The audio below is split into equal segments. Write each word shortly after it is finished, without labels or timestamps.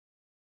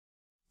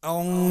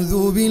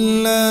أعوذ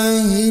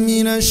بالله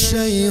من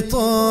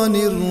الشيطان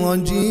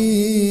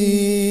الرجيم.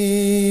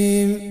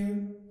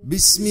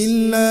 بسم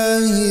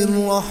الله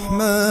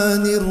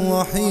الرحمن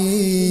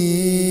الرحيم.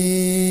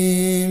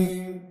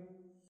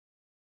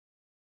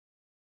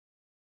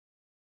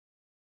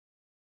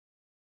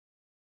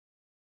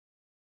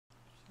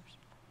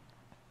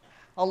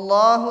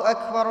 الله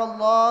أكبر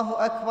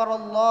الله أكبر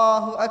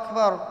الله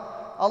أكبر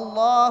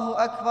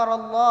الله أكبر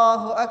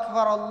الله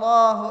أكبر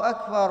الله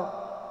أكبر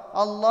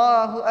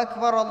الله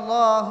أكبر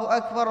الله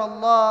أكبر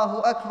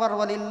الله أكبر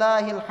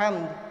ولله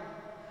الحمد.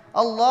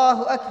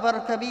 الله أكبر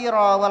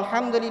كبيرا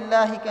والحمد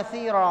لله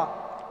كثيرا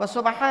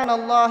وسبحان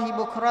الله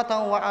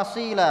بكرة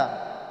وأصيلا.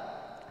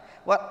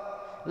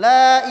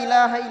 لا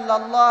إله إلا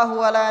الله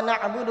ولا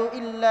نعبد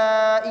إلا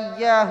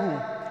إياه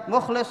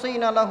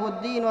مخلصين له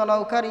الدين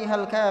ولو كره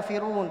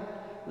الكافرون.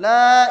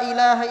 لا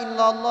إله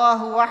إلا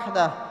الله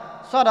وحده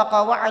صدق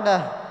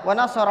وعده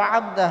ونصر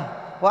عبده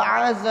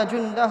وأعز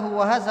جنده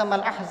وهزم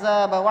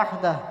الأحزاب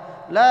وحده.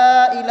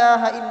 لا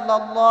إله إلا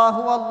الله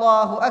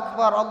والله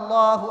أكبر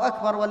الله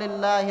أكبر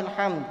ولله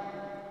الحمد.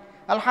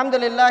 الحمد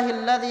لله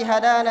الذي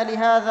هدانا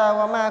لهذا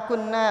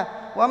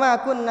وما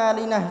كنا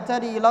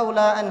لنهتدي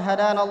لولا أن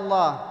هدانا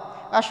الله.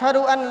 أشهد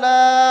أن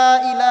لا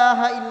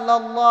إله إلا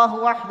الله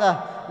وحده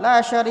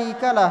لا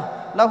شريك له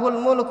له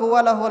الملك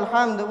وله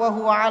الحمد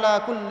وهو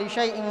على كل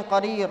شيء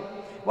قدير.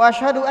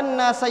 وأشهد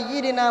أن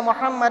سيدنا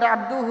محمد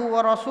عبده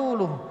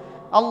ورسوله.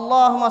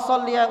 اللهم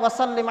صل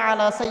وسلم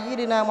على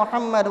سيدنا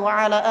محمد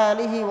وعلى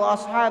آله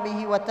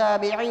وأصحابه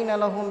وتابعين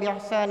لهم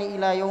بإحسان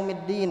إلى يوم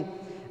الدين.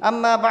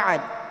 أما بعد،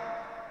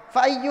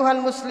 فأيها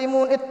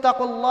المسلمون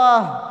اتقوا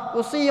الله،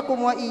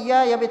 أوصيكم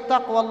وإياي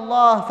بالتقوى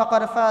الله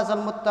فقد فاز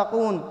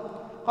المتقون.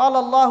 قال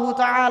الله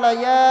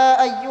تعالى: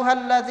 يا أيها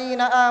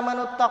الذين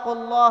آمنوا اتقوا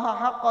الله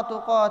حق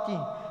تقاته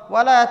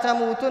ولا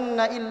تموتن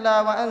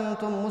إلا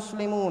وأنتم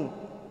مسلمون.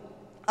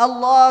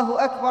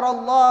 الله أكبر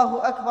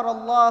الله أكبر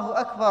الله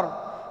أكبر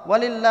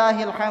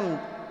ولله الحمد.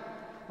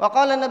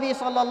 وقال النبي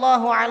صلى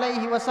الله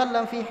عليه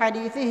وسلم في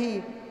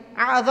حديثه: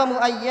 أعظم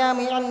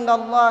أيام عند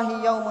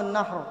الله يوم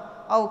النحر،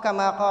 أو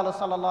كما قال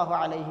صلى الله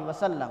عليه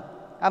وسلم.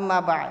 أما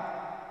بعد.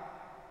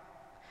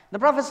 The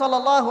Prophet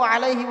sallallahu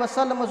alaihi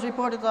wasallam was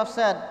reported to have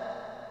said,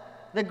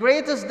 the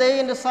greatest day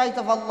in the sight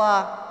of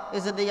Allah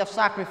is the day of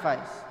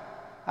sacrifice.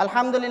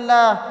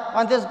 Alhamdulillah,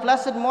 on this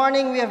blessed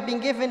morning we have been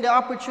given the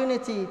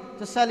opportunity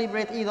to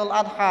celebrate Eid Al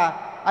Adha,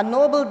 a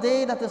noble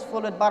day that is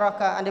full of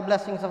barakah and the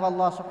blessings of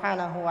Allah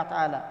subhanahu wa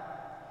ta'ala.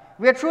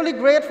 We are truly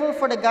grateful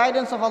for the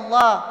guidance of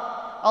Allah,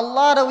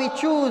 Allah that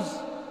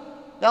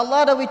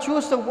we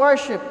choose to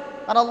worship,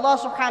 and Allah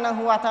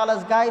subhanahu wa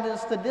ta'ala's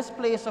guidance to this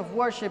place of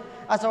worship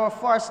as our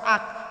first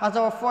act, as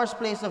our first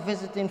place of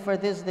visiting for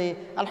this day.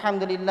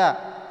 Alhamdulillah.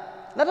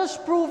 Let us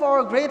prove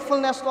our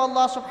gratefulness to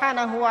Allah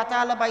subhanahu wa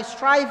ta'ala by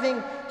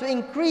striving to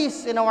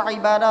increase in our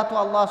ibadah to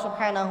Allah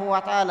subhanahu wa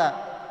ta'ala.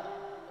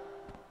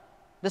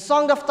 The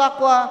song of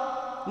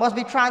taqwa must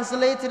be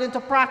translated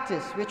into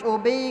practice, which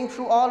obeying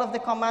through all of the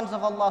commands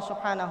of Allah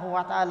subhanahu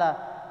wa ta'ala.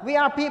 We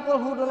are people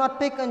who do not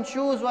pick and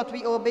choose what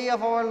we obey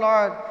of our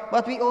Lord,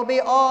 but we obey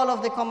all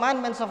of the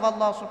commandments of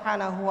Allah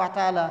subhanahu wa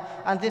ta'ala,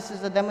 and this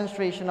is the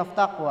demonstration of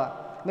taqwa.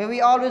 May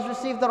we always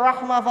receive the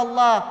rahmah of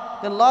Allah,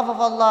 the love of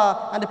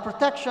Allah, and the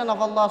protection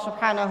of Allah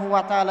subhanahu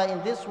wa ta'ala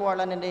in this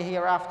world and in the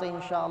hereafter,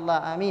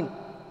 inshaAllah. Ameen.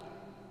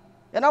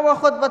 In our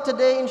khutbah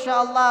today,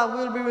 inshaAllah,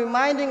 we'll be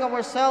reminding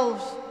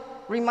ourselves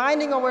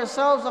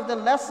of the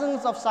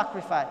lessons of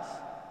sacrifice.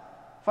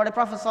 For the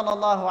Prophet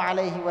sallallahu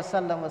alaihi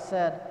wasallam was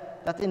said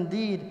that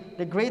indeed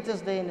the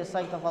greatest day in the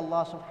sight of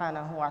Allah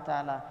subhanahu wa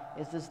ta'ala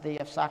is this day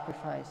of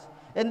sacrifice.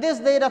 In this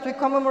day that we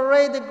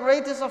commemorate the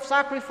greatest of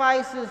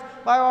sacrifices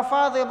by our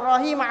father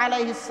Ibrahim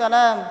alayhi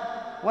salam,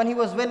 when he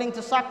was willing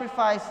to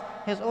sacrifice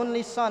his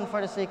only son for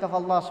the sake of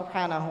Allah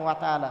subhanahu wa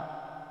ta'ala.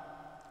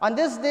 On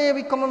this day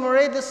we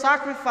commemorate the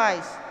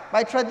sacrifice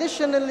by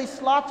traditionally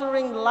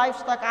slaughtering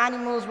livestock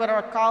animals, whether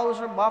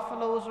cows or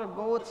buffaloes or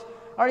goats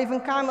or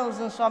even camels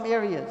in some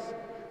areas.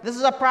 This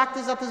is a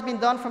practice that has been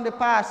done from the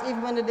past.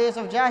 Even in the days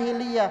of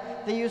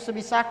Jahiliyyah, they used to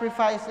be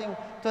sacrificing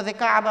to the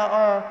Kaaba,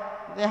 or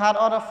they had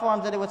other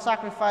forms that they would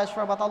sacrifice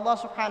for, but Allah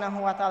subhanahu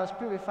wa ta'ala has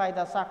purified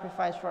that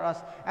sacrifice for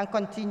us and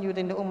continued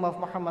in the ummah of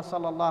Muhammad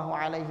sallallahu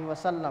alayhi wa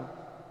sallam.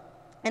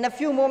 In a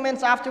few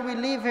moments after we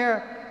leave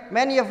here,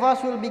 many of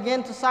us will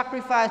begin to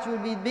sacrifice, will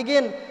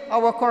begin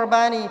our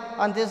qurbani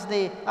on this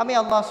day. And may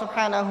Allah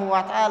subhanahu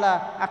wa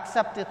ta'ala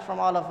accept it from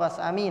all of us.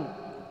 Ameen.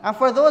 And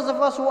for those of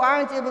us who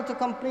aren't able to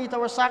complete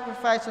our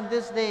sacrifice on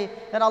this day,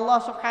 that Allah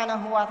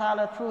subhanahu wa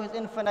ta'ala through His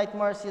infinite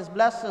mercy has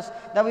blessed us,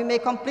 that we may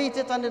complete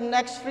it on the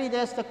next 3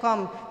 days to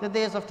come, the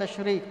days of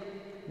Tashriq.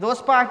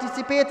 Those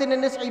participating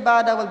in this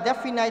ibadah will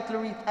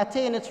definitely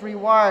attain its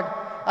reward,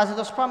 as it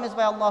was promised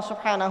by Allah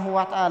subhanahu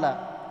wa ta'ala.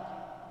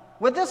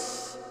 With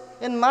this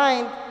in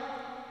mind,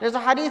 there's a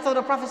hadith of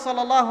the Prophet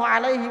sallallahu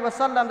alaihi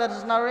wasallam that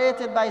is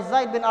narrated by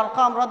Zayd bin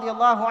Arqam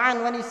radiallahu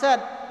anhu, when he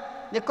said,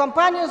 the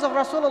companions of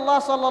Rasulullah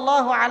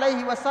sallallahu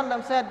alaihi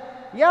wasallam said,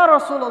 Ya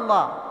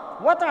Rasulullah,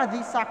 what are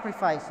these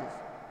sacrifices?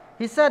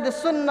 He said, the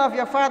sunnah of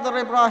your father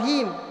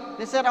Ibrahim,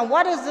 They said, and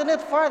what is in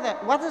it for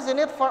that? What is in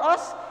it for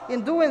us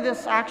in doing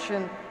this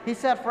action? He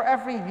said, for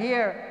every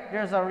hair,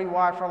 there's a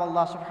reward from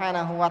Allah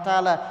subhanahu wa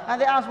ta'ala. And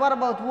they asked, what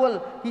about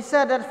wool? He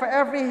said that for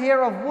every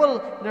hair of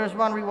wool, there's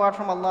one reward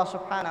from Allah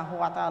subhanahu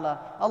wa ta'ala.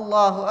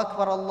 Allahu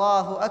Akbar,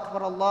 Allahu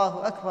Akbar, Allahu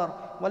Akbar,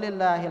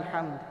 walillahi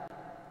alhamd.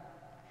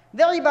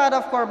 The ibadah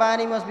of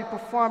Qurbani must be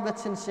performed with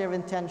sincere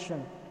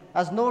intention,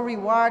 as no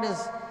reward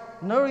is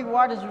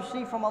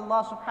received from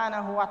Allah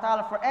subhanahu wa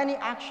ta'ala for any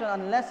action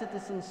unless it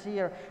is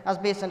sincere, as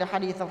based on the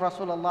hadith of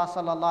Rasulullah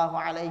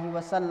sallallahu alayhi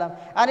wa sallam.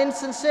 And in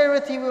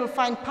sincerity we will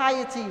find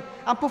piety,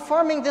 and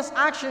performing this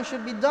action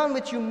should be done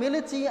with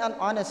humility and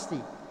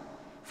honesty.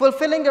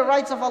 Fulfilling the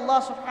rights of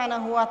Allah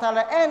subhanahu wa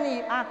ta'ala,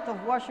 any act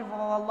of worship of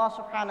Allah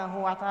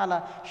subhanahu wa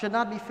ta'ala should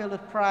not be filled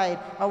with pride,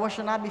 or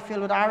should not be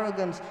filled with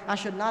arrogance, and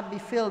should not be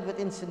filled with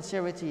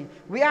insincerity.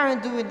 We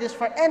aren't doing this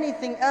for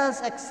anything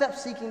else except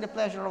seeking the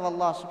pleasure of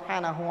Allah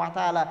subhanahu wa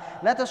ta'ala.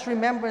 Let us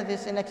remember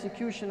this in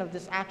execution of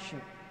this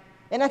action.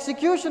 In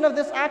execution of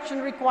this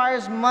action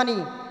requires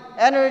money,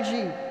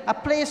 energy, a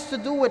place to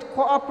do it,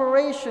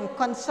 cooperation,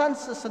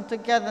 consensus, and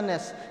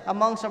togetherness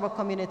amongst our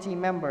community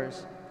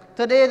members.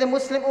 Today, the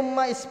Muslim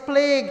Ummah is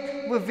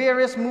plagued with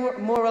various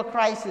moral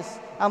crises.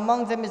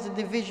 Among them is the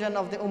division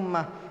of the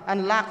Ummah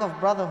and lack of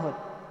brotherhood.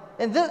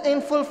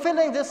 In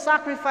fulfilling this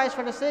sacrifice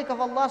for the sake of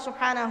Allah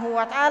subhanahu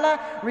wa ta'ala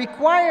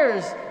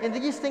requires, in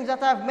these things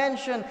that I've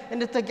mentioned, in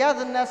the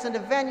togetherness and the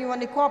venue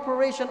and the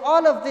cooperation,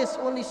 all of this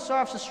only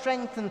serves to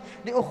strengthen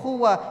the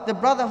ukhuwah, the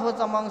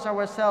brotherhoods amongst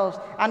ourselves.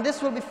 And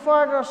this will be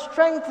further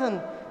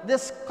strengthened,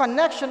 this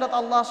connection that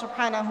Allah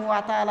subhanahu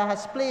wa ta'ala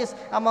has placed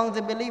among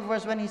the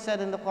believers when He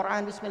said in the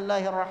Quran,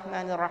 Bismillahir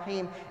Rahmanir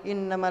Rahim,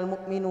 Innamal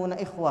mu'minuna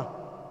ikhwah.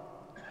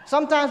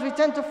 Sometimes we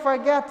tend to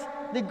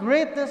forget the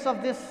greatness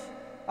of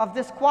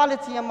this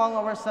quality among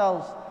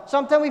ourselves.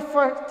 Sometimes we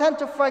tend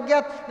to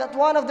forget that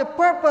one of the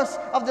purpose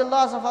of the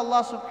laws of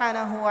Allah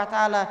subhanahu wa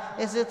ta'ala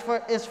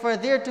is for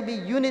there to be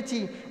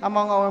unity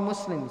among our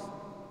Muslims.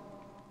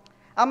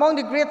 Among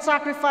the great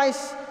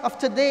sacrifice of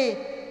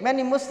today,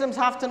 many Muslims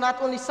have to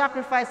not only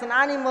sacrifice an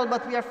animal,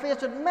 but we are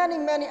faced with many,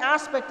 many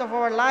aspects of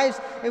our lives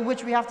in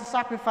which we have to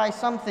sacrifice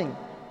something.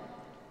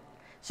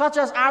 Such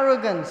as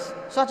arrogance,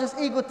 such as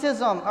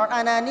egotism or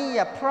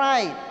ananiya,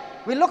 pride.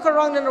 We look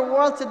around in the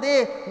world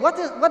today,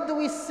 what do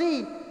we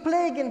see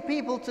plaguing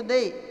people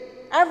today?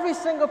 Every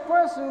single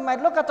person, we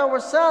might look at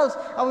ourselves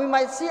and we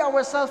might see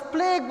ourselves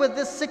plagued with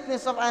this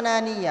sickness of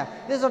ananiya.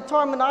 There's a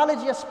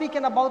terminology of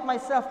speaking about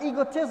myself,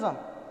 egotism,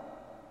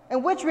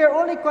 in which we are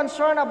only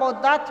concerned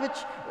about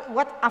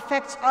what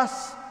affects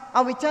us.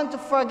 And we tend to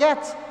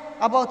forget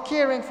about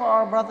caring for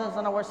our brothers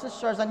and our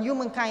sisters and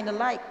humankind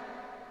alike.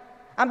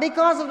 And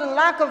because of the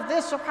lack of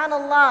this,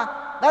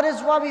 subhanAllah, that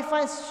is why we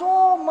find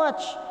so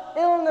much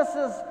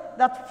illnesses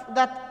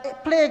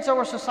that plagues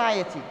our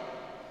society.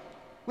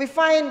 We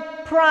find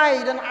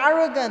pride and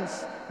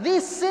arrogance,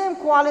 these same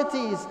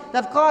qualities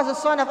that caused the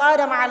son of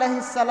Adam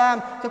alayhi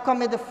salam to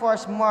commit the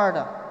first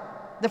murder.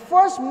 The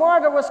first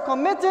murder was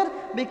committed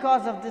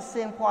because of this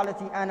same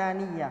quality,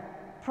 ananiya,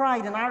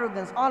 pride and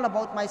arrogance, all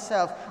about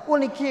myself,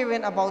 only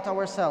caring about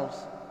ourselves.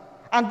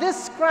 And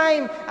this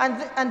crime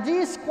and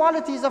these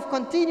qualities have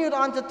continued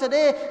unto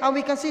today, and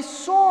we can see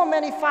so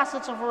many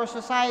facets of our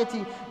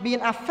society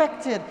being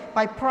affected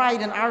by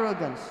pride and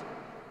arrogance.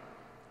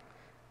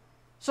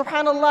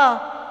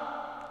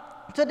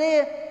 Subhanallah,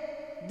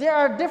 today there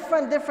are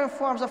different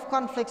forms of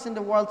conflicts in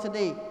the world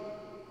today.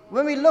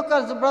 When we look,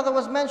 as the brother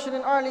was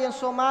mentioning earlier, in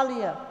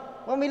Somalia,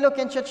 when we look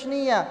in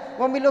Chechnya,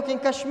 when we look in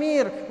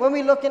Kashmir, when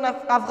we look in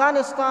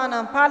Afghanistan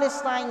and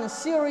Palestine and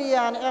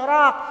Syria and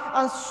Iraq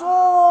and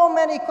so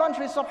many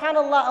countries,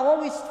 subhanAllah, and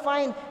what we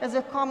find is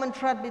a common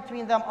thread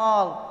between them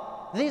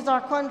all. These are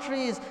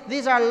countries,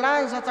 these are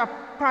lands that are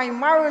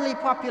primarily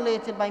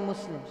populated by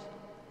Muslims.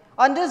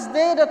 On this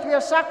day that we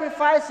are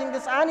sacrificing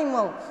these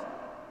animals,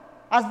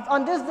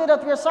 on this day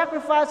that we are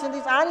sacrificing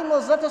these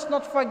animals, let us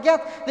not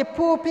forget the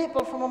poor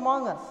people from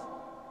among us.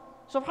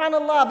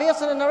 Subhanallah,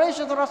 based on the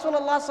narration of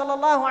Rasulullah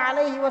sallallahu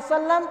alayhi wa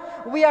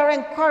sallam, we are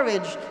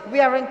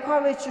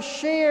encouraged to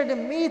share the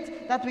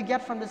meat that we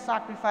get from the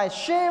sacrifice.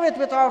 Share it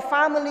with our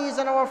families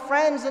and our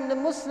friends and the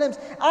Muslims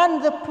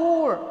and the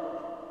poor.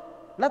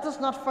 Let us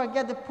not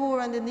forget the poor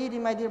and the needy,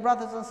 my dear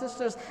brothers and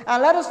sisters.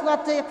 And let us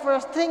not think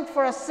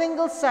for a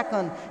single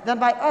second that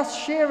by us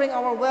sharing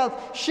our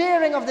wealth,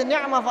 sharing of the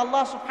ni'mah of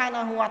Allah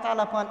subhanahu wa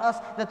ta'ala upon us,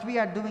 that we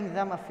are doing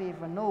them a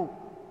favor. No.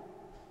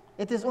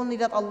 It is only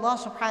that Allah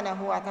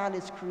subhanahu wa ta'ala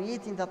is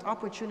creating that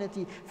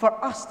opportunity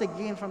for us to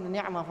gain from the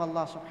ni'mah of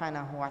Allah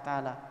subhanahu wa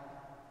ta'ala.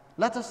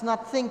 Let us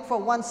not think for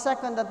 1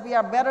 second that we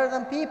are better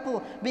than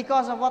people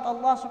because of what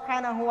Allah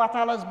subhanahu wa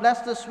ta'ala has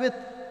blessed us with.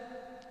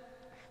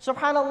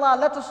 Subhanallah,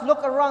 let us look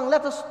around,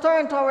 let us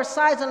turn to our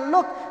sides and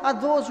look at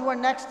those who are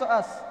next to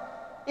us.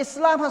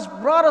 Islam has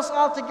brought us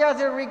all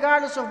together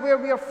regardless of where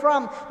we are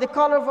from, the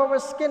color of our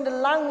skin, the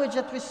language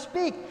that we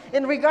speak,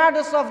 and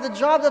regardless of the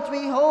job that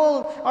we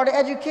hold or the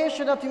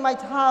education that we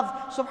might have.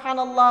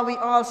 Subhanallah, we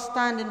all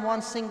stand in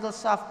one single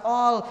saf,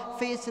 all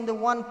facing the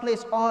one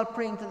place, all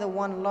praying to the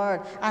one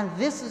Lord. And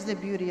this is the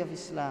beauty of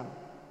Islam.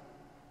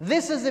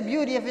 This is the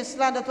beauty of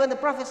Islam, that when the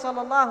Prophet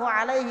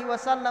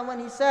ﷺ, when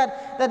he said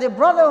that the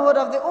brotherhood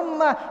of the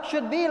ummah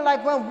should be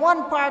like when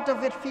one part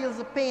of it feels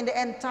the pain, the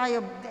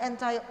entire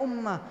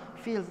ummah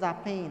feels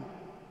that pain.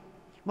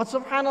 But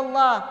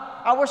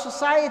subhanallah, our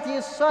society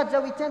is such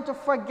that we tend to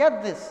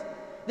forget this.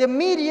 The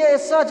media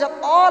is such that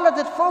all that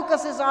it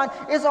focuses on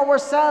is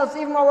ourselves.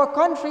 Even our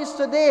countries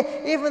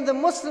today, even the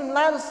Muslim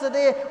lands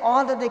today,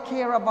 all that they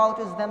care about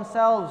is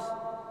themselves.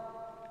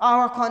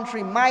 Our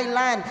country, my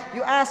land.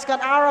 You ask an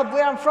Arab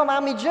where I'm from,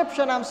 I'm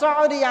Egyptian, I'm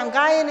Saudi, I'm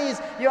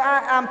Guyanese,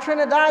 I'm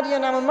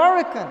Trinidadian, I'm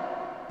American.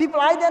 People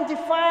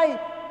identify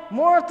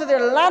more to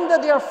their land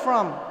that they're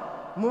from,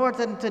 more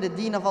than to the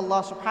deen of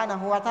Allah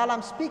subhanahu wa ta'ala.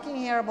 I'm speaking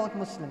here about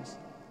Muslims.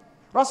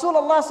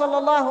 Rasulullah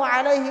sallallahu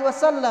alayhi wa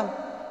sallam,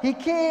 he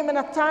came in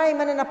a time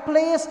and in a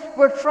place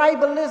where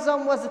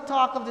tribalism was the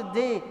talk of the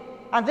day.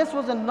 And this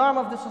was the norm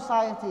of the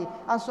society.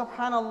 And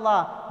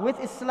subhanallah, with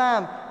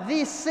Islam,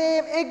 these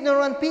same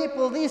ignorant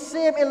people, these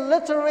same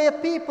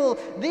illiterate people,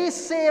 these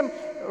same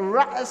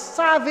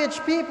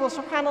savage people,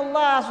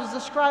 subhanallah, as was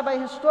described by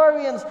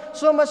historians,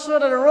 so much so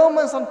that the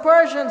Romans and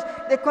Persians,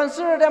 they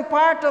considered them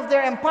part of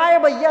their empire,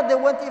 but yet they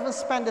wouldn't even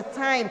spend the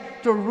time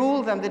to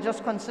rule them. They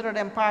just considered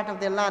them part of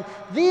their land.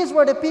 These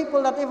were the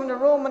people that even the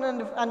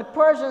Romans and the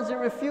Persians, they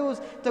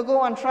refused to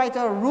go and try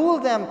to rule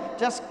them,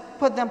 just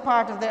put them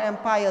part of their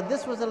empire.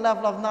 This was the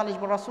level of knowledge.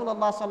 But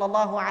Rasulullah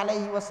sallallahu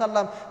alayhi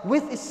wasallam,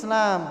 with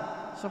Islam,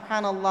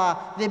 subhanallah,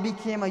 they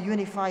became a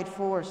unified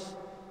force.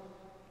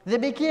 They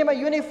became a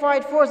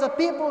unified force. The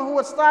people who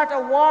would start a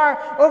war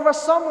over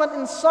someone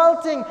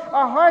insulting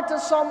or hurting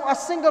a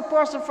single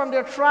person from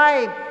their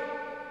tribe,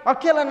 or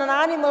killing an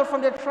animal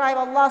from their tribe,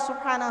 Allah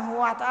subhanahu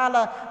wa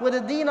ta'ala, with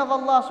the deen of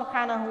Allah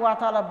subhanahu wa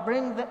ta'ala,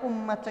 bring the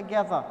ummah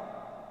together.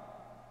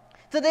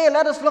 Today,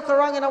 let us look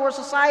around in our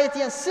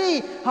society and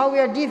see how we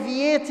are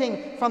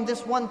deviating from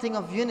this one thing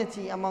of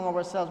unity among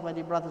ourselves, my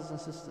dear brothers and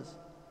sisters.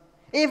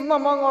 Even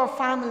among our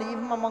family,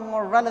 even among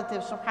our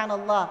relatives,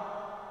 subhanallah.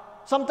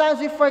 Sometimes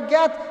we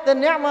forget the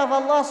ni'mah of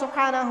Allah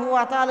subhanahu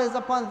wa ta'ala is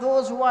upon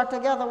those who are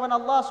together. When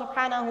Allah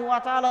subhanahu wa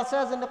ta'ala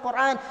says in the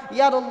Quran,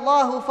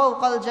 Yadullahu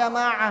fawqa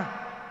al-jama'ah.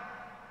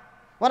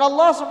 When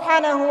Allah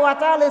subhanahu wa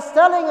ta'ala is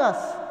telling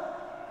us,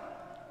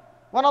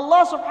 when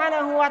Allah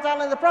subhanahu wa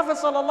ta'ala and the Prophet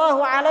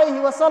sallallahu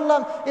alayhi wa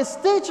sallam is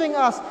teaching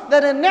us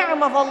that the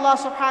ni'mah of Allah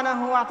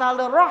subhanahu wa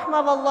ta'ala, the rahmah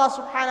of Allah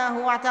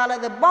subhanahu wa ta'ala,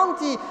 the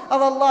bounty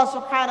of Allah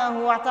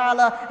subhanahu wa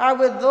ta'ala are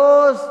with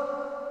those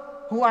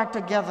who are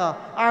together,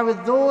 are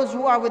with those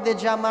who are with the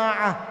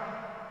jama'ah.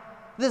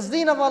 This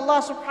deen of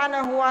Allah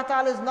subhanahu wa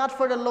ta'ala is not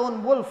for the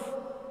lone wolf.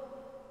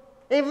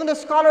 Even the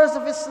scholars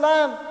of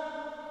Islam,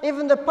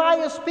 even the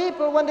pious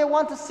people, when they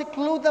want to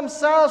seclude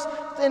themselves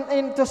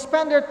to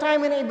spend their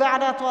time in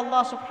ibadah to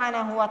Allah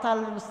subhanahu wa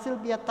ta'ala, will still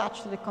be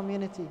attached to the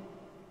community.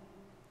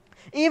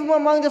 Even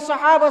among the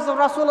Sahabas of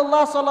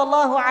Rasulullah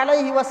sallallahu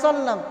alayhi wa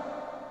sallam,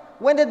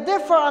 when they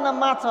differ on a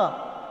matter,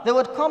 they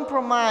would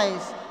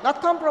compromise, not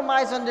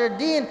compromise on their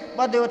deen,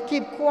 but they would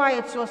keep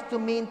quiet so as to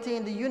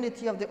maintain the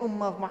unity of the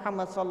ummah of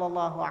Muhammad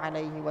sallallahu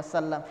alayhi wa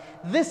sallam.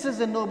 This is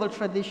a noble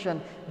tradition.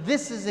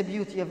 This is the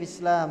beauty of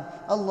Islam.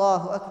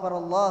 Allahu Akbar,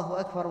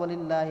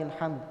 walillahi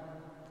alhamd.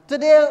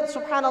 Today,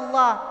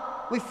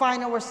 subhanallah, we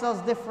find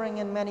ourselves differing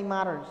in many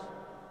matters.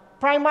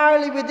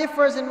 Primarily, we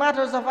differ in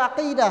matters of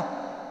aqidah.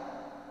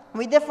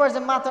 We differ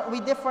in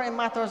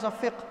matters of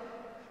fiqh.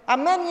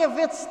 And many of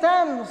it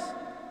stems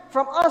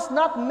from us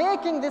not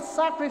making this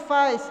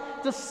sacrifice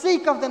to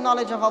seek of the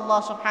knowledge of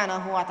Allah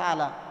subhanahu wa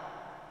ta'ala.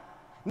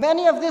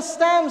 Many of this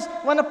stems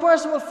when a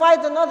person will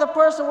fight another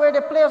person where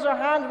they place their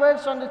hand, whether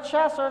it's on the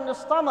chest or on the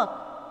stomach,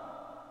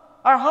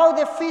 or how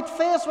their feet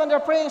face when they're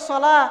praying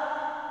salah,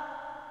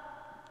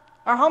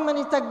 or how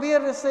many takbir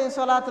they say in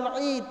Salatul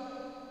Eid.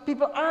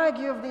 People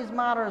argue of these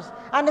matters.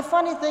 And the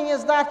funny thing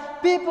is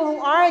that people who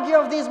argue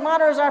of these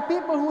matters are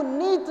people who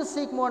need to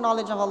seek more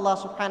knowledge of Allah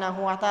subhanahu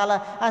wa ta'ala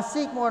and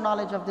seek more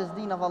knowledge of this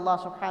deen of Allah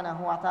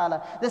subhanahu wa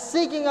ta'ala. The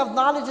seeking of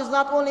knowledge is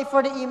not only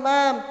for the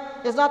imam,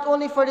 it's not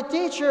only for the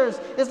teachers,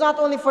 it's not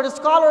only for the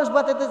scholars,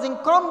 but it is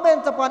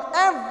incumbent upon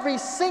every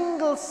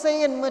single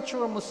sane,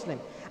 mature Muslim.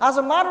 As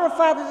a matter of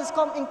fact, it is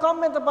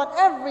incumbent upon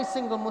every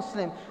single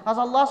Muslim. As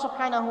Allah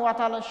subhanahu wa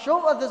ta'ala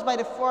showed us this by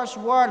the first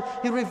word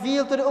He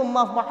revealed to the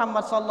ummah of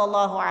Muhammad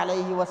sallallahu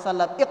alayhi wa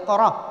sallam.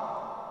 Iqra.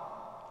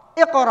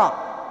 Iqra.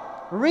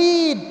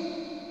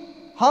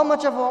 Read. How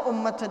much of our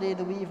ummah today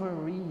do we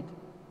even read?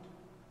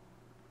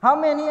 How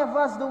many of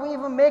us do we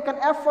even make an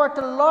effort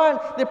to learn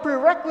the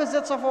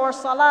prerequisites of our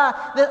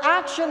salah, the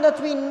action that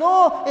we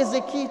know is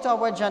the key to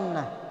our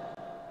Jannah?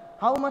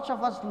 How much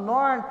of us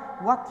learn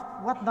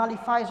what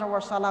nullifies our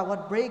salah,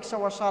 what breaks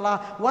our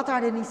salah, what are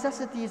the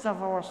necessities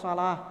of our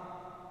salah?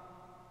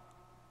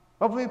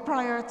 But we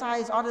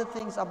prioritize other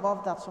things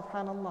above that,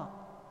 subhanallah.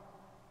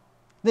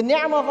 The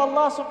ni'mah of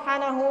Allah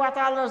subhanahu wa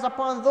ta'ala is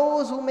upon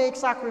those who make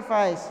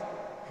sacrifice.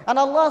 And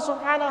Allah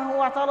subhanahu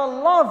wa ta'ala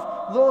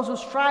loves those who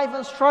strive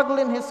and struggle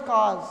in His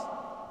cause.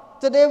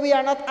 Today we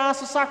are not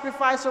asked to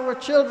sacrifice our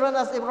children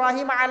as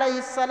Ibrahim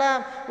alayhi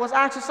salam was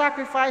asked to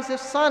sacrifice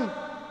his son.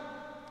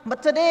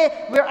 But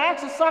today, we're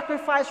asked to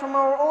sacrifice from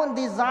our own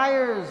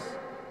desires.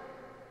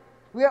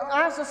 We are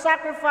asked to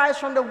sacrifice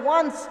from the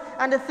wants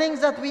and the things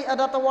that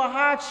our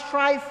hearts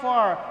strive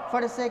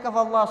for the sake of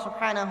Allah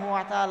subhanahu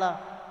wa ta'ala.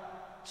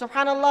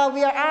 Subhanallah,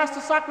 we are asked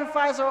to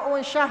sacrifice our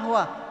own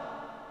shahwa,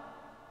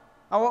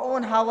 our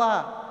own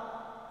hawa.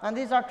 And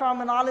these are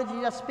terminology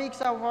that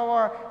speaks of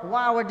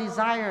our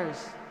desires.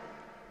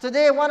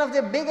 Today, one of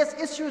the biggest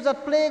issues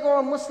that plague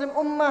our Muslim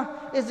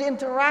ummah is the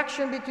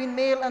interaction between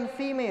male and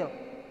female.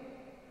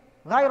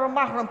 غَيْرُ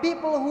مَحْرَمْ,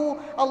 people who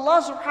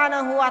Allah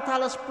subhanahu wa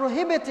ta'ala has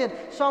prohibited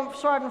some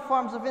certain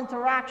forms of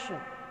interaction.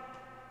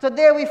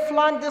 Today we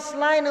flaunt this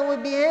line and we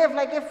behave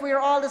like if we are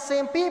all the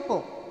same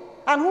people.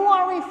 And who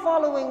are we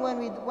following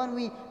when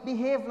we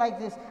behave like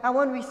this and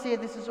when we say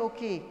this is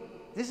okay?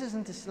 This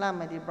isn't Islam,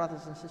 my dear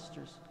brothers and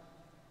sisters.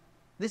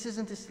 This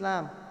isn't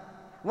Islam.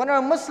 When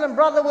our Muslim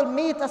brother will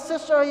meet a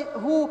sister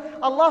who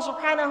Allah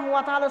subhanahu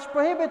wa ta'ala has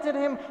prohibited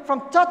him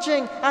from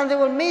touching, and they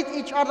will meet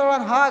each other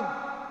and hug,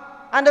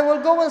 and they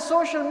will go on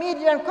social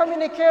media and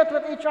communicate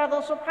with each other.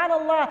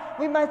 Subhanallah,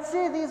 we might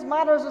see these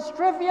matters as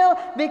trivial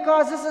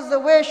because this is the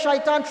way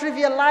shaitan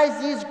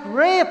trivialized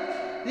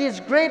these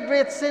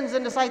great sins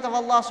in the sight of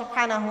Allah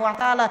subhanahu wa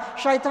ta'ala.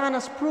 Shaitan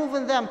has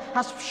proven them,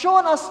 has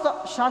shown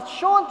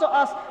to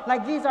us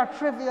like these are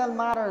trivial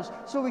matters,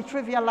 so we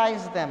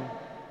trivialize them.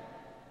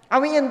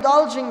 And we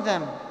indulge in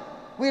them.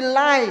 We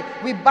lie,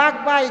 we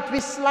backbite, we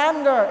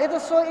slander. It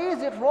is so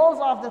easy, it rolls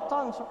off the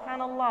tongue,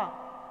 subhanallah.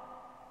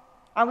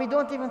 And we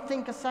don't even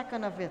think a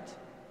second of it.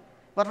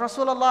 But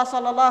Rasulullah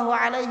sallallahu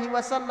alayhi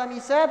wa sallam,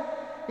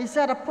 he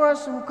said a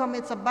person who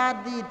commits a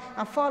bad deed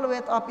and follow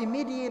it up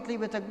immediately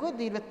with a good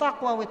deed, with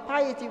taqwa, with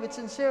piety, with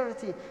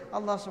sincerity,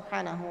 Allah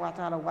subhanahu wa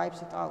ta'ala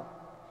wipes it out.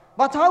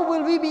 But how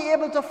will we be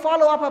able to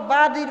follow up a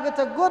bad deed with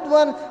a good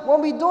one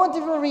when we don't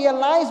even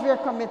realize we are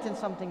committing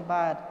something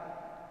bad?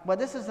 But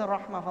this is the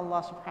rahmah of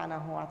Allah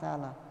subhanahu wa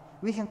ta'ala.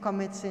 We can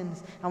commit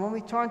sins, and when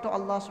we turn to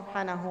Allah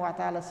subhanahu wa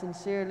ta'ala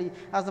sincerely,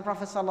 as the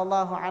Prophet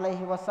sallallahu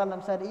alayhi wa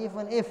sallam said,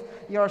 even if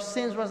your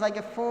sins was like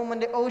a foam in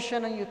the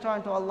ocean and you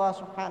turn to Allah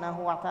subhanahu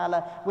wa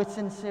ta'ala with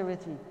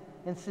sincerity,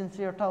 in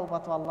sincere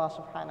tawbah to Allah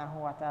subhanahu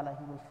wa ta'ala,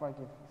 He will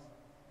forgive us.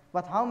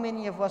 But how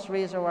many of us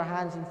raise our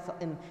hands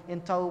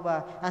in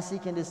tawbah and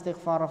seeking the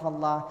istighfar of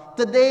Allah?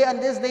 Today, on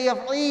this day of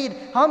Eid,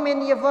 how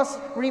many of us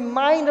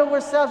remind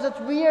ourselves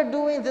that we are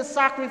doing this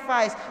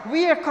sacrifice?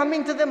 We are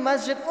coming to the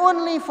masjid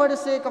only for the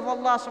sake of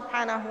Allah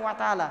subhanahu wa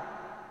ta'ala.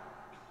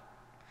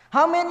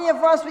 How many of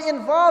us we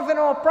involve in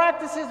our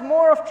practices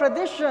more of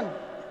tradition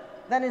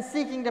than in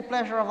seeking the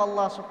pleasure of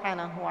Allah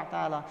subhanahu wa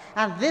ta'ala?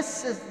 And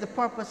this is the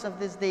purpose of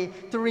this day,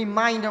 to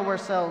remind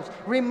ourselves,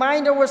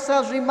 remind our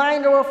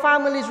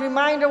families,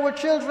 remind our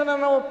children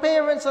and our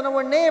parents and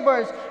our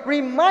neighbors,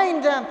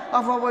 remind them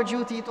of our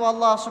duty to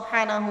Allah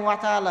subhanahu wa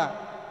ta'ala.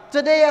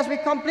 Today, as we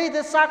complete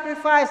this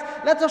sacrifice,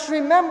 let us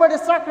remember the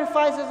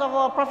sacrifices of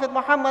our Prophet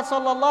Muhammad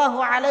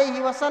sallallahu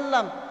alayhi wa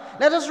sallam.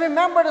 Let us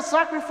remember the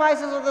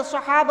sacrifices of the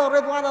Sahaba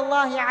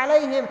Ridwanullahi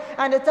alayhim,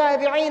 and the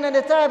Tabi'een and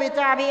the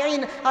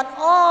Tabi'een, and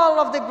all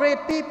of the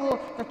great people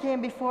that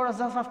came before us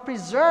that have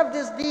preserved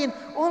this deen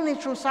only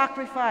through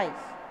sacrifice.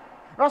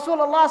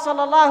 Rasulullah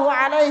sallallahu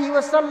alayhi wa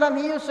sallam,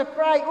 he used to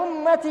cry,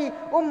 Ummati,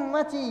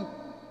 Ummati.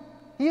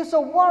 He used to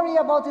worry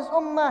about his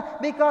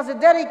ummah because they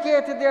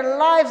dedicated their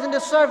lives in the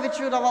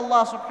servitude of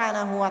Allah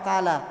subhanahu wa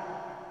ta'ala.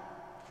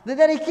 They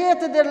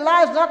dedicated their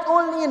lives not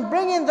only in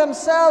bringing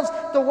themselves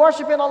to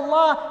worshiping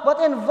Allah,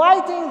 but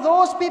inviting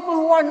those people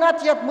who are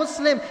not yet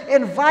Muslim,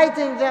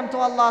 inviting them to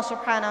Allah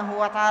subhanahu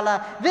wa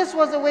ta'ala. This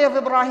was the way of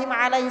Ibrahim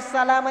alayhi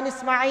salam and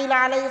Ismail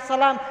alayhi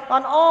salam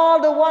and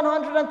all the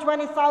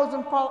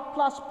 120,000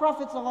 plus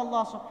prophets of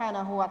Allah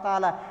subhanahu wa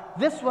ta'ala.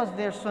 This was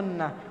their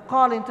sunnah,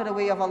 calling to the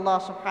way of Allah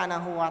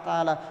subhanahu wa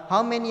ta'ala.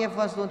 How many of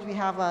us don't we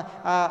have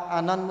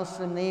a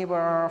non-Muslim neighbor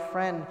or a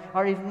friend,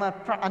 or even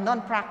a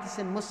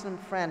non-practicing Muslim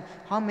friend?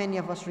 How many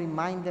of us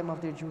remind them of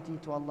their duty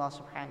to Allah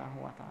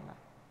subhanahu wa ta'ala?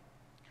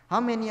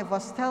 How many of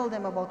us tell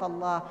them about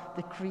Allah,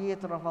 the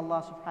creator of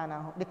Allah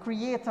subhanahu, the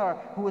creator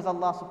who is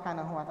Allah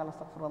subhanahu wa ta'ala,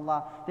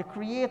 astaghfirullah, the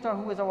creator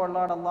who is our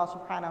Lord Allah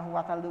subhanahu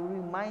wa ta'ala, we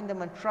remind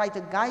them and try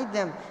to guide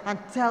them and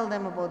tell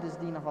them about this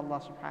deen of Allah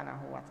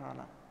subhanahu wa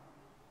ta'ala.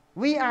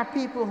 We are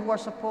people who are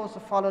supposed to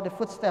follow the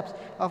footsteps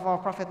of our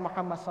Prophet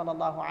Muhammad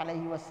sallallahu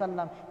alayhi wa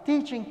sallam,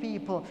 teaching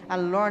people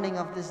and learning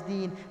of this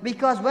deen.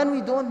 Because when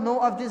we don't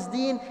know of this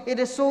deen, it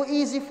is so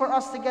easy for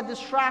us to get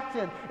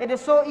distracted. It is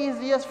so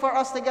easy for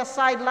us to get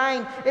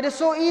sidelined. It is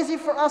so easy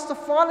for us to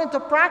fall into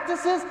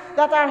practices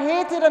that are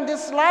hated and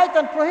disliked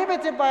and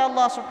prohibited by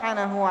Allah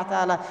subhanahu wa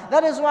ta'ala.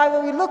 That is why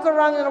when we look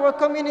around in our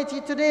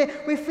community today,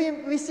 we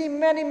see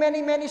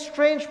many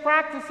strange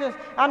practices.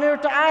 And we're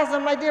to ask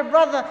them, my dear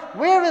brother,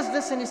 where is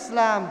this in Islam?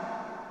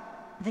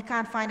 They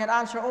can't find an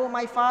answer. Oh,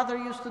 my father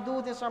used to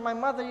do this, or my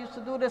mother used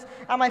to do this,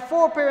 and my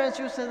foreparents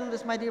used to do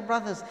this. My dear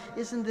brothers,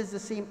 isn't this the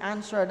same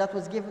answer that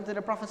was given to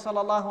the Prophet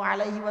sallallahu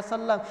alaihi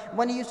wasallam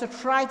when he used to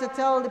try to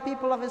tell the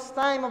people of his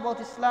time about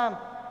Islam?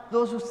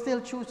 Those who still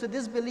choose to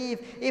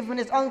disbelieve, even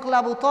his uncle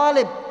Abu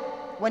Talib,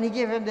 when he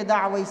gave him the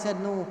da'wah, he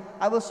said, no,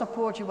 I will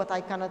support you, but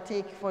I cannot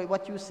take for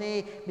what you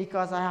say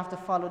because I have to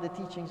follow the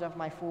teachings of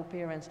my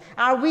foreparents.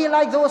 Are we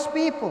like those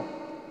people?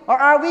 Or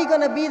are we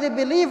going to be the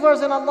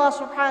believers in Allah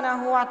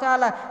subhanahu wa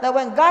ta'ala, that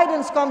when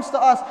guidance comes to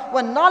us,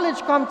 when knowledge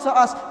comes to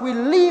us, we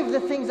leave the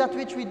things that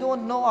which we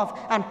don't know of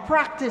and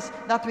practice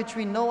that which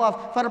we know of?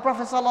 For the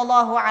Prophet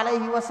sallallahu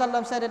alayhi wa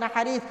sallam said in a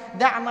hadith,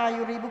 دَعْ مَا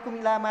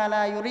يُرِيبُكُمْ إِلَى مَا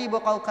لَا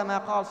يُرِيبُ أَوْ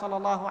كَمَا قَالَ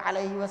sallallahu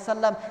alayhi wa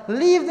sallam.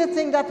 Leave the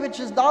thing that which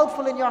is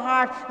doubtful in your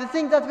heart, the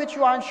thing that which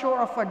you are unsure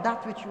of, for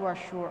that which you are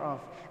sure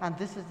of. And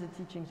this is the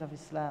teachings of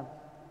Islam.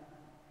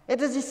 It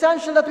is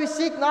essential that we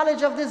seek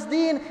knowledge of this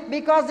deen,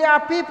 because there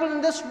are people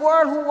in this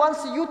world who want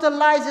to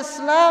utilize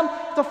Islam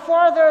to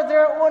further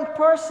their own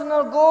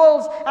personal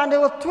goals, and they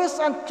will twist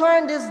and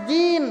turn this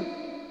deen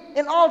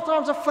in all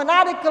terms of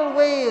fanatical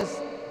ways.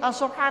 And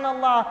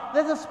subhanAllah,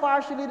 this is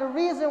partially the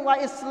reason why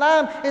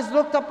Islam is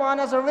looked upon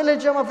as a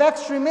religion of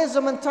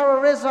extremism and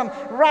terrorism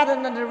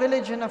rather than the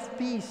religion of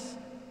peace,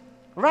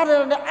 rather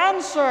than the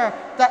answer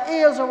that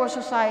ails our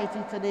society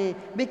today.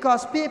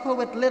 Because people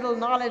with little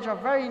knowledge or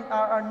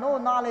no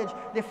knowledge,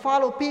 they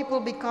follow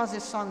people because they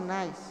sound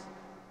nice.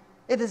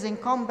 It is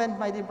incumbent,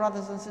 my dear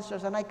brothers and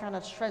sisters, and I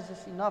cannot stress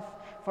this enough,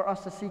 for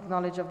us to seek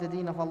knowledge of the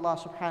deen of Allah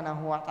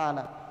subhanahu wa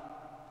ta'ala.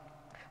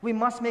 We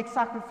must make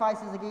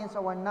sacrifices against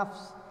our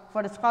nafs.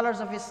 For the scholars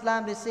of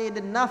Islam, they say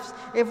the nafs,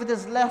 if it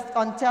is left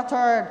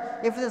untethered,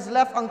 if it is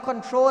left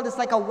uncontrolled, it's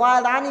like a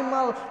wild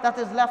animal that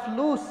is left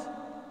loose.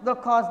 They'll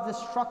cause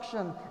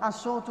destruction, and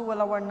so too will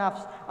our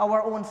nafs,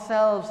 our own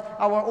selves,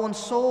 our own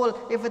soul.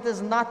 If it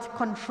is not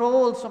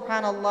controlled,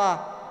 subhanallah,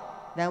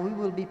 then we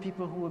will be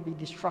people who will be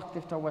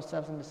destructive to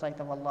ourselves in the sight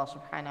of Allah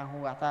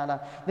subhanahu wa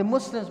ta'ala. The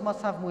Muslims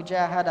must have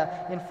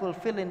mujahada in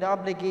fulfilling the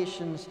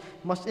obligations,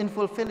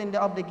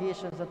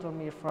 that were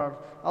made for.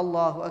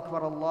 Allahu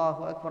Akbar,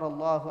 Allahu Akbar,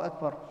 Allahu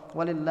Akbar,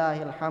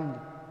 walillahi alhamd.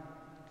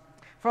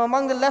 From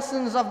among the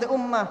lessons of the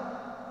ummah,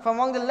 from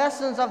among the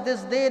lessons of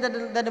this day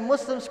that the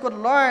Muslims could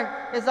learn,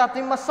 is that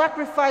we must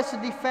sacrifice to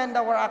defend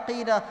our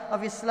aqidah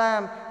of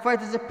Islam, for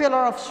it is a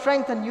pillar of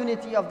strength and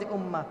unity of the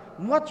ummah.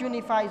 What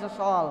unifies us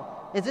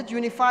all? Is it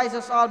unifies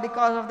us all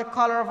because of the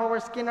color of our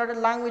skin or the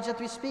language that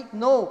we speak?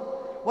 No.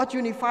 What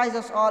unifies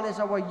us all is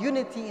our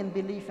unity in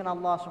belief in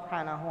Allah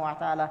subhanahu wa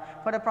ta'ala.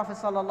 For the Prophet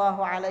sallallahu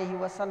alayhi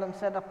wa sallam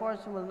said, a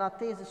person will not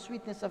taste the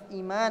sweetness of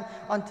Iman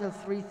until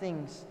three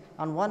things.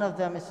 And one of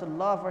them is to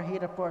love or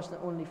hate a person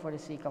only for the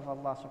sake of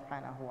Allah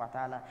subhanahu wa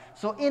ta'ala.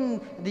 So in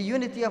the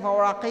unity of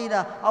our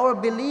aqidah, our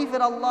belief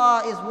in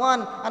Allah is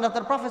one, and that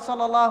the Prophet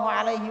sallallahu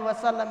alayhi wa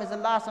sallam is the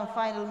last and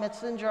final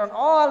messenger, and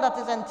all that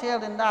is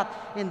entailed in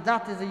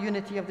that is the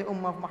unity of the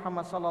ummah of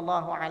Muhammad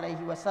sallallahu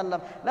alayhi wa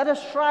sallam. Let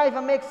us strive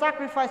and make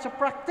sacrifice to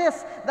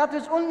practice that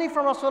is only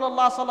from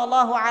Rasulullah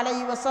sallallahu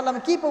alayhi wa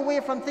sallam. Keep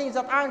away from things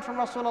that aren't from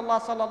Rasulullah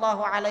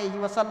sallallahu alayhi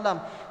wa sallam.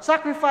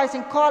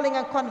 Sacrificing, calling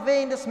and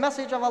conveying this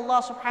message of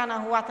Allah subhanahu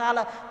wa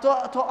ta'ala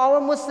to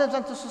our Muslims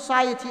and to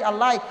society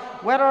alike,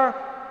 whether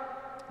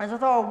it's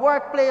at our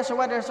workplace or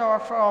whether it's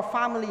our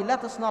family.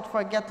 Let us not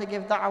forget to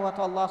give da'wah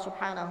to Allah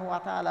subhanahu wa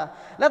ta'ala.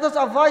 Let us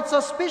avoid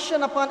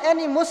suspicion upon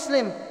any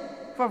Muslim,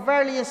 for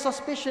verily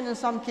suspicion in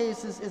some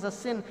cases is a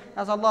sin,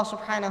 as Allah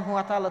subhanahu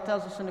wa ta'ala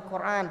tells us in the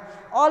Quran.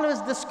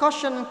 Always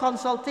discussion and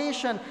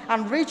consultation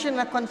and reaching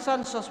a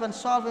consensus when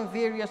solving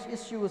various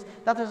issues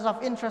that is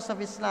of interest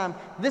of Islam.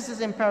 This is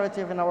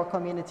imperative in our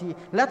community.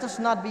 Let us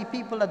not be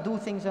people that do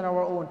things on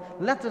our own.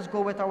 Let us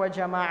go with our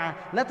jama'ah.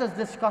 Let us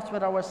discuss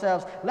with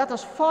ourselves. Let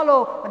us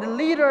follow the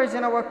leaders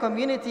in our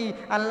community,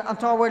 and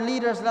to our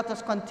leaders, let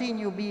us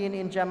continue being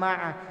in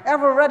jama'ah,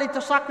 ever ready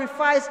to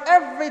sacrifice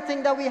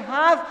everything that we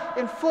have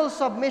in full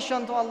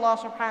submission to Allah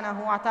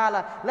subhanahu wa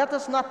ta'ala. Let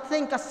us not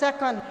think a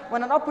second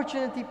when an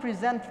opportunity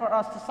presents for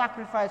us to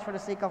sacrifice for the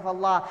sake of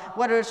Allah,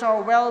 whether it's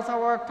our wealth,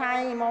 our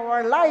time, or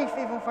our life,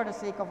 even for the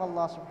sake of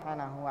Allah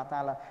subhanahu wa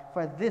ta'ala.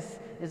 For this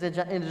is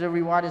the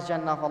reward is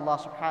Jannah of Allah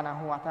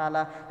subhanahu wa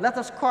ta'ala. Let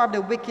us curb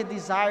the wicked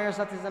desires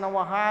that is in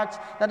our hearts,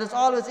 that is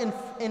always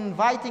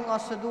inviting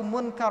us to do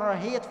munkar or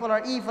hateful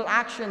or evil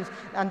actions,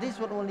 and this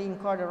will only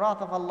incur the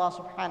wrath of Allah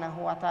subhanahu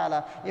wa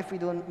ta'ala if we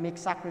don't make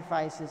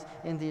sacrifices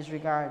in these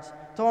regards.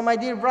 To my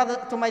dear brother,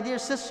 to my dear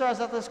sisters,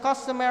 that is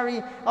customary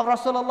of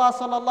Rasulullah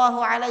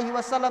sallallahu alayhi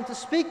wa sallam to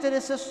speak to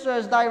the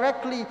sisters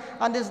directly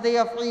on this day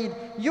of Eid.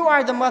 You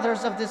are the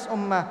mothers of this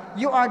ummah.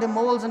 You are the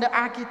molds and the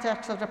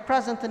architects of the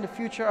present and the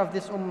future of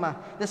this ummah.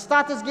 The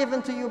status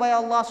given to you by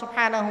Allah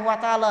subhanahu wa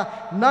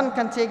ta'ala, none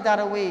can take that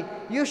away.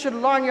 You should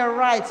learn your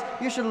rights.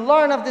 You should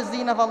learn of this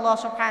deen of Allah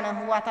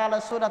subhanahu wa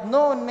ta'ala, so that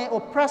no one may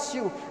oppress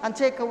you and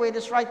take away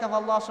this right of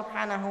Allah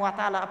subhanahu wa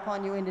ta'ala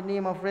upon you in the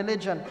name of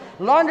religion.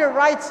 Learn the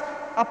rights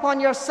upon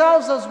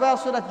yourselves as well,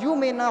 so that you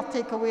may not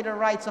take away the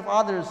rights of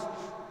others.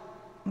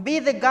 Be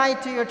the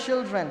guide to your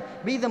children.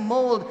 Be the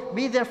mold.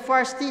 Be their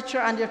first teacher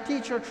and their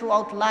teacher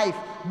throughout life.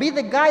 Be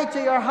the guide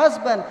to your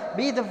husband.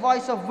 Be the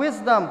voice of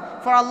wisdom.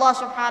 For Allah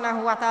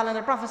subhanahu wa ta'ala and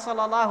the Prophet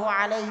sallallahu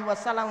alayhi wa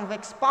sallam have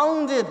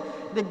expounded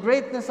the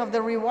greatness of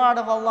the reward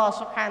of Allah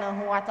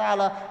subhanahu wa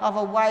ta'ala of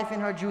a wife in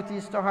her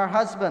duties to her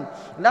husband.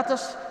 Let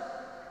us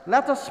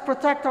Let us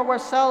protect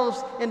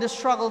ourselves in the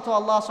struggle to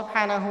Allah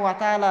subhanahu wa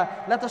ta'ala.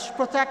 Let us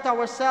protect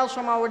ourselves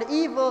from the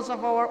evils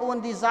of our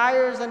own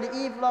desires and the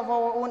evil of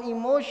our own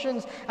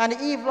emotions and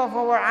the evil of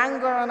our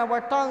anger and our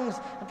tongues.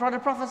 And for the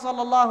Prophet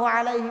sallallahu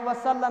alayhi wa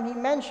sallam, he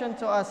mentioned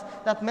to us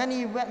that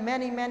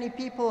many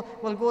people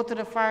will go to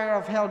the fire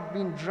of hell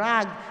being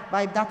dragged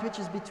by that which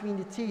is between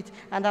the teeth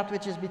and that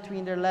which is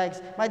between their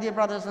legs. My dear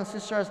brothers and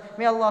sisters,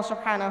 may Allah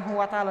subhanahu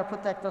wa ta'ala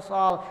protect us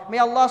all. May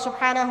Allah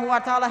subhanahu wa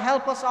ta'ala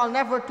help us all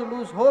never to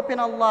lose hope in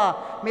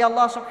Allah. May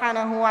Allah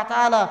subhanahu wa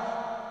ta'ala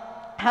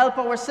help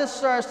our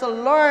sisters to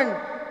learn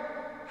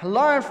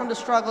from the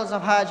struggles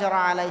of Hajar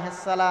alayhi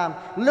salam.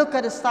 Look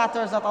at the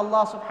status that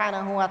Allah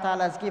subhanahu wa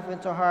ta'ala has given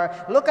to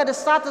her. Look at the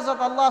status that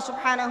Allah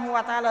subhanahu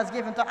wa ta'ala has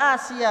given to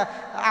Asiya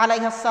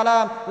alayhi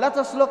salam. Let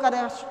us look at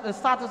the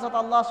status that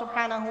Allah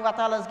subhanahu wa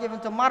ta'ala has given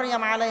to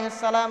Maryam alayhi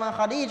salam and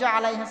Khadija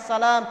alayhi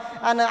salam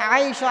and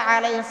Aisha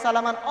alayhi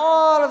salam and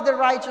all of the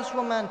righteous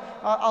women.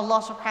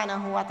 Allah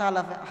subhanahu wa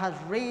ta'ala has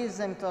raised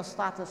them to a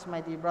status,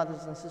 my dear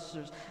brothers and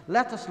sisters.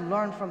 Let us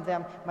learn from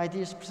them, my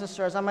dear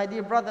sisters. And my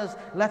dear brothers,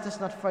 let us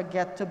not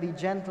forget to be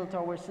gentle to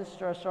our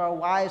sisters, to our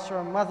wives, to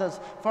our mothers.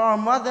 For our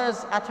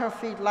mothers, at her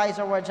feet lies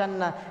our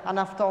Jannah. And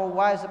after our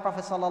wives, the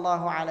Prophet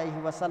sallallahu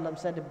alayhi wa sallam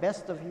said, the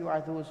best of you are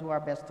those who are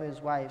best to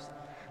his wives.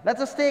 Let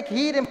us take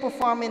heed in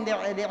performing the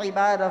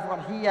ibadah of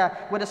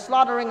Udhiyah with the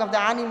slaughtering of the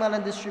animal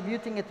and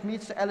distributing its meat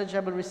to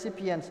eligible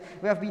recipients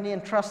we have been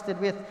entrusted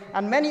with,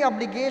 and many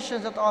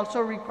obligations that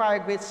also require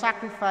great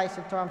sacrifice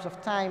in terms of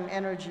time,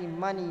 energy,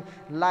 money,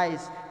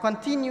 lives,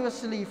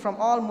 continuously from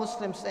all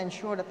Muslims to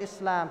ensure that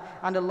Islam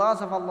and the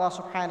laws of Allah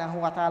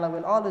subhanahu wa ta'ala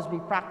will always be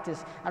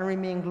practiced and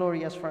remain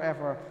glorious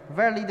forever.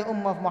 Verily the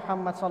Ummah of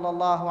Muhammad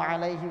sallallahu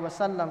alayhi wa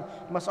sallam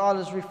must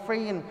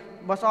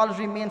always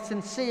remain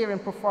sincere in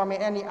performing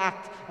any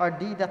act or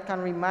deed that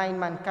can remind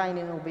mankind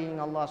in obeying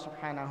Allah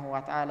subhanahu wa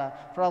ta'ala.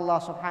 For Allah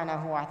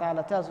subhanahu wa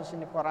ta'ala tells us in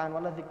the Quran,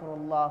 وَلَذِكْرُ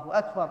اللَّهُ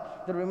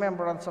أَكْبَرُ, the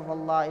remembrance of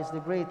Allah is the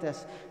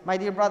greatest. My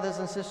dear brothers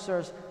and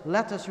sisters,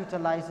 let us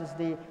utilize this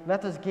day,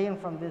 let us gain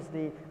from this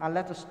day, and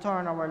let us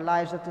turn our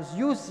lives, let us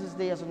use this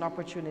day as an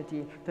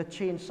opportunity to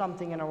change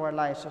something in our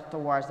lives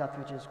towards that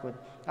which is good.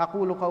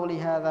 أقول قولي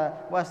هذا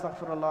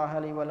وأستغفر الله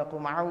لي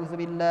ولكم. أعوذ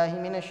بالله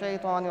من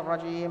الشيطان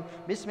الرجيم.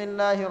 بسم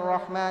الله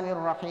الرحمن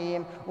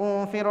الرحيم.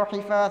 انفروا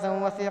حفاظا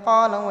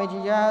وثقالا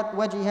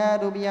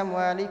وجهاد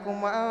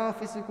بأموالكم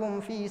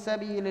وأنفسكم في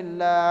سبيل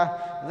الله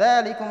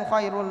ذلكم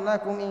خير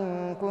لكم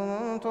إن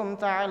كنتم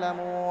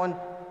تعلمون.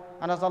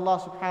 And as Allah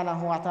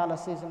subhanahu wa ta'ala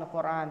says in the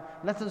Quran,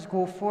 let us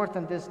go forth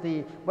on this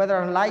day,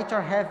 whether light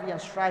or heavy,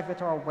 and strive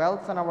with our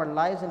wealth and our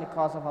lives in the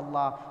cause of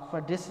Allah, for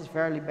this is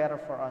verily better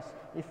for us,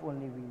 if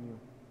only we knew.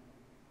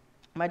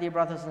 My dear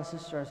brothers and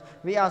sisters,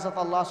 we ask that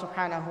Allah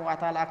subhanahu wa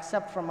ta'ala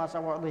accept from us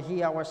our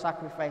udhiyah, our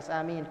sacrifice.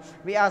 Ameen.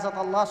 We ask that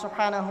Allah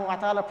subhanahu wa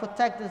ta'ala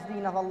protect this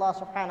deen of Allah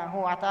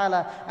subhanahu wa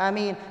ta'ala.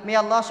 Ameen. May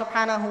Allah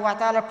subhanahu wa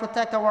ta'ala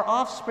protect our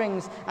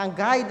offsprings and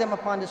guide them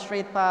upon the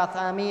straight path.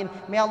 Ameen.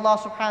 May Allah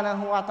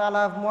subhanahu wa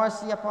ta'ala have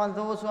mercy upon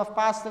those who have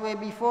passed away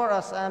before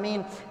us.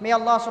 Ameen. May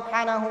Allah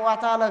subhanahu wa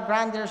ta'ala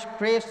grant their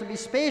graves to be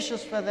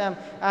spacious for them.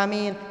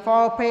 Ameen. For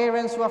our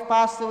parents who have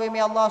passed away, may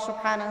Allah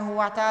subhanahu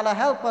wa ta'ala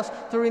help us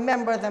to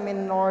remember them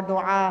in our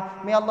dua.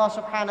 May Allah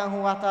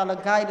subhanahu wa ta'ala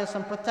guide us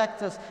and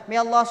protect us. May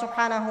Allah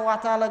subhanahu wa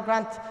ta'ala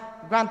grant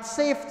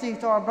safety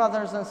to our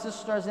brothers and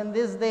sisters in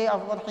this day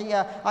of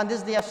udhiyah, on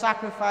this day of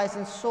sacrifice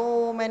in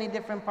so many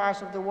different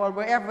parts of the world,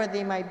 wherever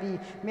they might be.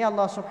 May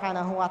Allah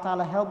subhanahu wa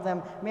ta'ala help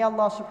them. May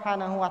Allah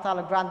subhanahu wa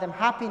ta'ala grant them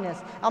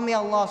happiness. And may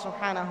Allah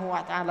subhanahu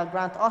wa ta'ala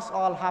grant us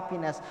all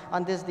happiness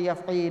on this day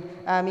of Eid.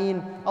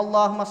 Ameen.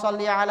 Allahumma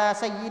salli ala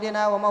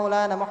sayyidina wa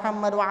maulana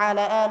Muhammad wa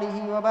ala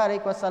alihi wa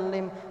barik wa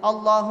sallim.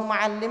 Allahumma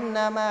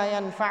allimna ma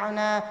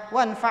yanfa'na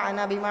wa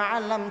anfa'na bima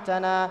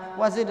 'allamtana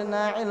wa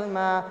zidna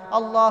ilma.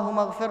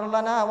 Allahumma ighfir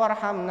لنا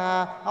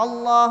وارحمنا.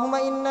 اللهم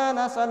إنا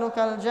نسألك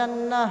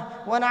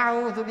الجنة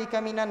ونعوذ بك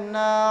من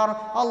النار.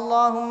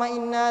 اللهم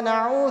إنا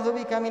نعوذ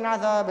بك من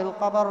عذاب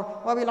القبر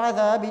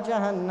وبالعذاب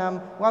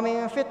جهنم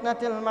ومن فتنة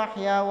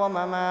المحيا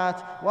وممات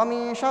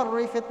ومن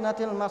شر فتنة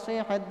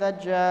المسيح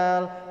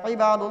الدجال.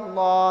 عباد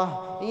الله،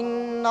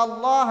 إن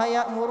الله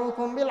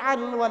يأمركم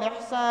بالعدل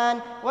والإحسان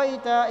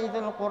وإيتاء ذي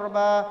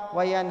القربى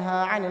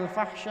وينهى عن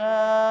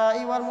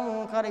الفحشاء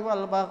والمنكر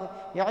والبغي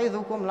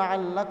يعظكم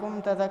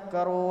لعلكم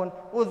تذكرون.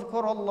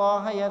 اذكروا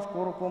الله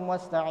يذكركم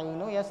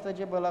واستعينوا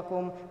يستجب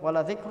لكم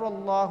ولذكر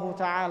الله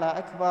تعالى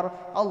أكبر.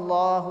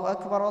 الله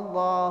أكبر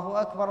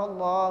الله أكبر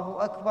الله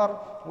أكبر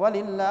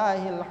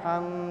ولله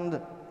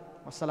الحمد.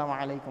 والسلام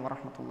عليكم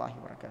ورحمة الله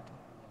وبركاته.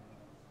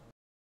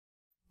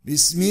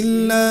 بسم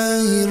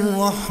الله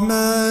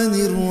الرحمن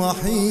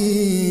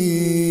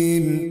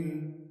الرحيم.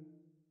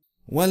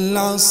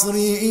 والعصر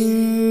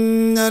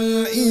إن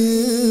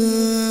الإنسان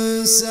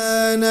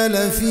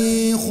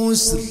لفي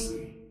خسر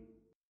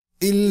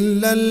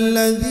إلا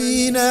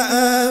الذين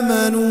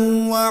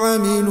آمنوا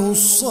وعملوا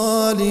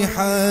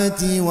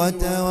الصالحات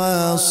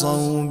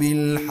وتواصوا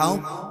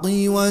بالحق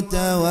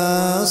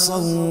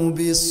وتواصوا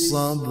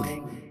بالصبر.